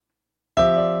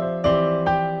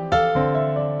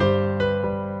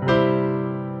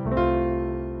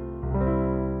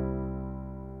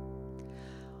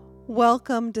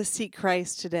Welcome to Seek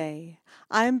Christ Today.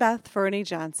 I'm Beth Fernie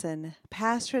Johnson,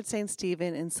 pastor at St.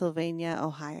 Stephen in Sylvania,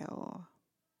 Ohio.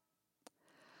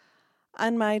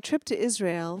 On my trip to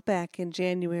Israel back in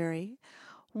January,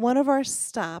 one of our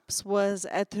stops was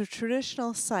at the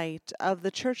traditional site of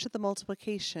the Church of the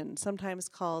Multiplication, sometimes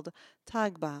called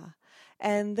Tagba,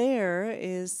 and there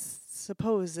is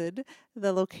supposed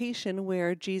the location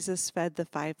where Jesus fed the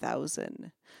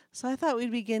 5,000. So I thought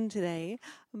we'd begin today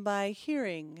by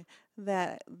hearing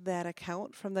that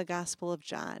account from the Gospel of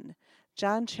John.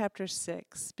 John chapter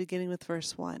 6, beginning with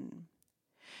verse 1.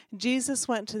 Jesus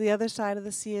went to the other side of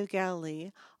the Sea of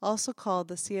Galilee, also called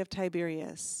the Sea of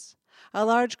Tiberias. A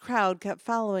large crowd kept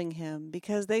following him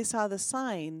because they saw the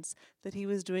signs that he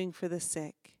was doing for the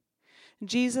sick.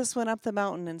 Jesus went up the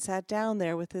mountain and sat down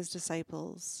there with his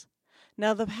disciples.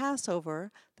 Now the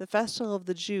Passover, the festival of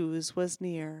the Jews, was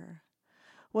near.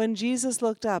 When Jesus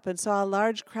looked up and saw a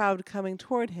large crowd coming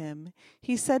toward him,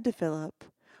 he said to Philip,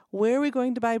 "Where are we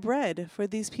going to buy bread for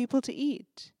these people to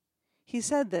eat?" He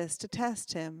said this to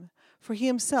test him, for he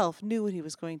himself knew what he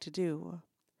was going to do.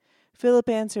 Philip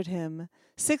answered him,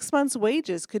 6 months'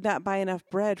 wages could not buy enough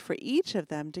bread for each of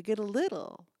them to get a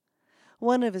little.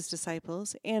 One of his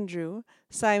disciples, Andrew,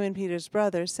 Simon Peter's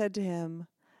brother, said to him,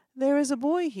 "There is a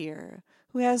boy here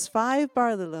who has 5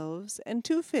 barley loaves and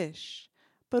 2 fish,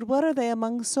 but what are they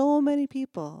among so many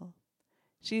people?"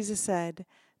 Jesus said,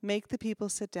 "Make the people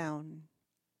sit down."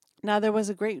 Now there was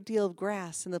a great deal of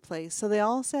grass in the place, so they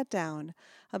all sat down,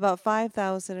 about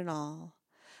 5,000 in all.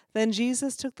 Then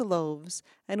Jesus took the loaves,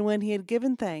 and when he had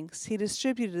given thanks, he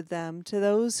distributed them to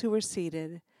those who were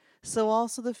seated, so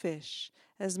also the fish,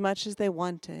 as much as they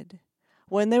wanted.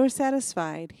 When they were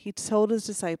satisfied, he told his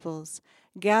disciples,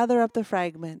 "Gather up the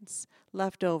fragments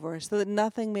left over, so that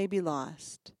nothing may be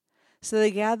lost." So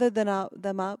they gathered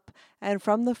them up, and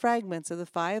from the fragments of the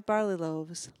 5 barley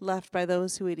loaves left by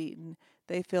those who had eaten,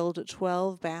 they filled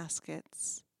 12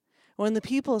 baskets. When the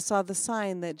people saw the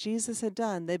sign that Jesus had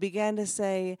done, they began to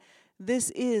say, "This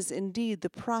is indeed the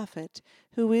prophet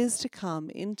who is to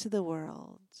come into the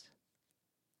world."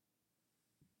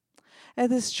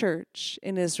 At this church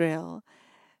in Israel,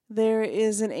 there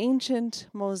is an ancient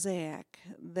mosaic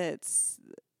that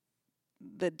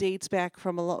dates back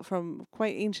from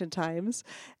quite ancient times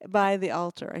by the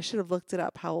altar. I should have looked it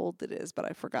up how old it is, but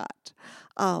I forgot.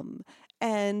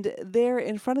 And there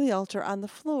in front of the altar on the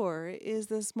floor is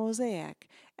this mosaic.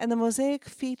 And the mosaic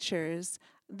features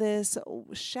this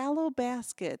shallow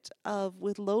basket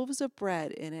with loaves of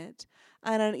bread in it.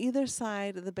 And on either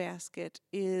side of the basket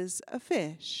is a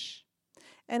fish.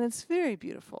 And it's very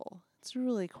beautiful. It's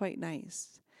really quite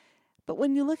nice. But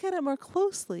when you look at it more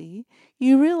closely,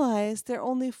 you realize there are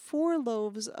only 4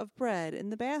 loaves of bread in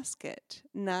the basket,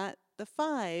 not the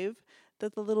 5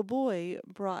 that the little boy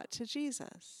brought to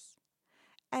Jesus.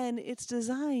 And it's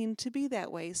designed to be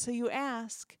that way. So you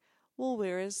ask, well,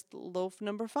 where is loaf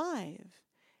number 5?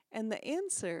 And the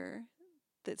answer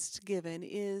that's given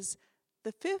is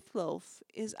the 5th loaf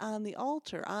is on the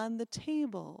altar, on the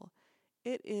table.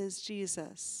 It is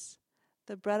Jesus,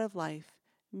 the bread of life,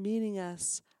 meeting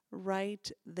us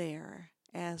right there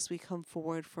as we come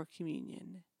forward for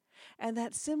communion. And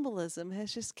that symbolism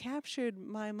has just captured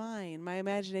my mind, my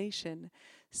imagination,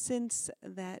 since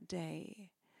that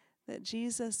day, that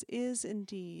Jesus is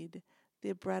indeed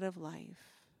the bread of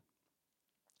life.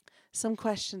 Some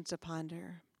questions to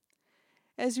ponder.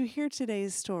 As you hear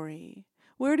today's story,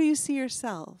 where do you see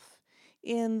yourself?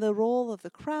 In the role of the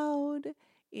crowd,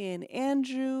 in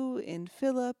Andrew, in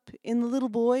Philip, in the little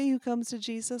boy who comes to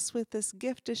Jesus with this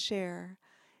gift to share?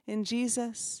 In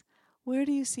Jesus, where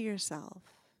do you see yourself?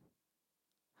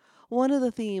 One of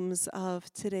the themes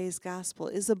of today's gospel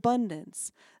is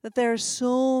abundance, that there are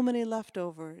so many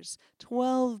leftovers,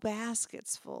 12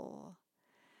 baskets full.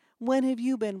 When have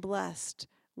you been blessed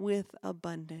with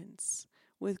abundance,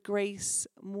 with grace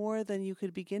more than you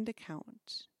could begin to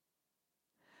count?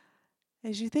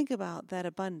 As you think about that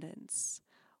abundance,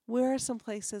 where are some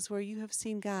places where you have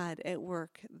seen God at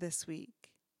work this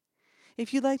week?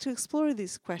 If you'd like to explore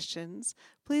these questions,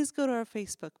 please go to our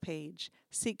Facebook page,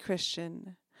 Seek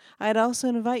Christian. I'd also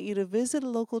invite you to visit a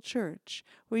local church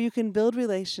where you can build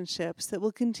relationships that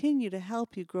will continue to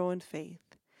help you grow in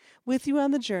faith. With you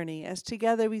on the journey as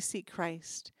together we seek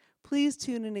Christ, please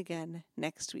tune in again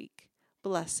next week.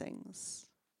 Blessings.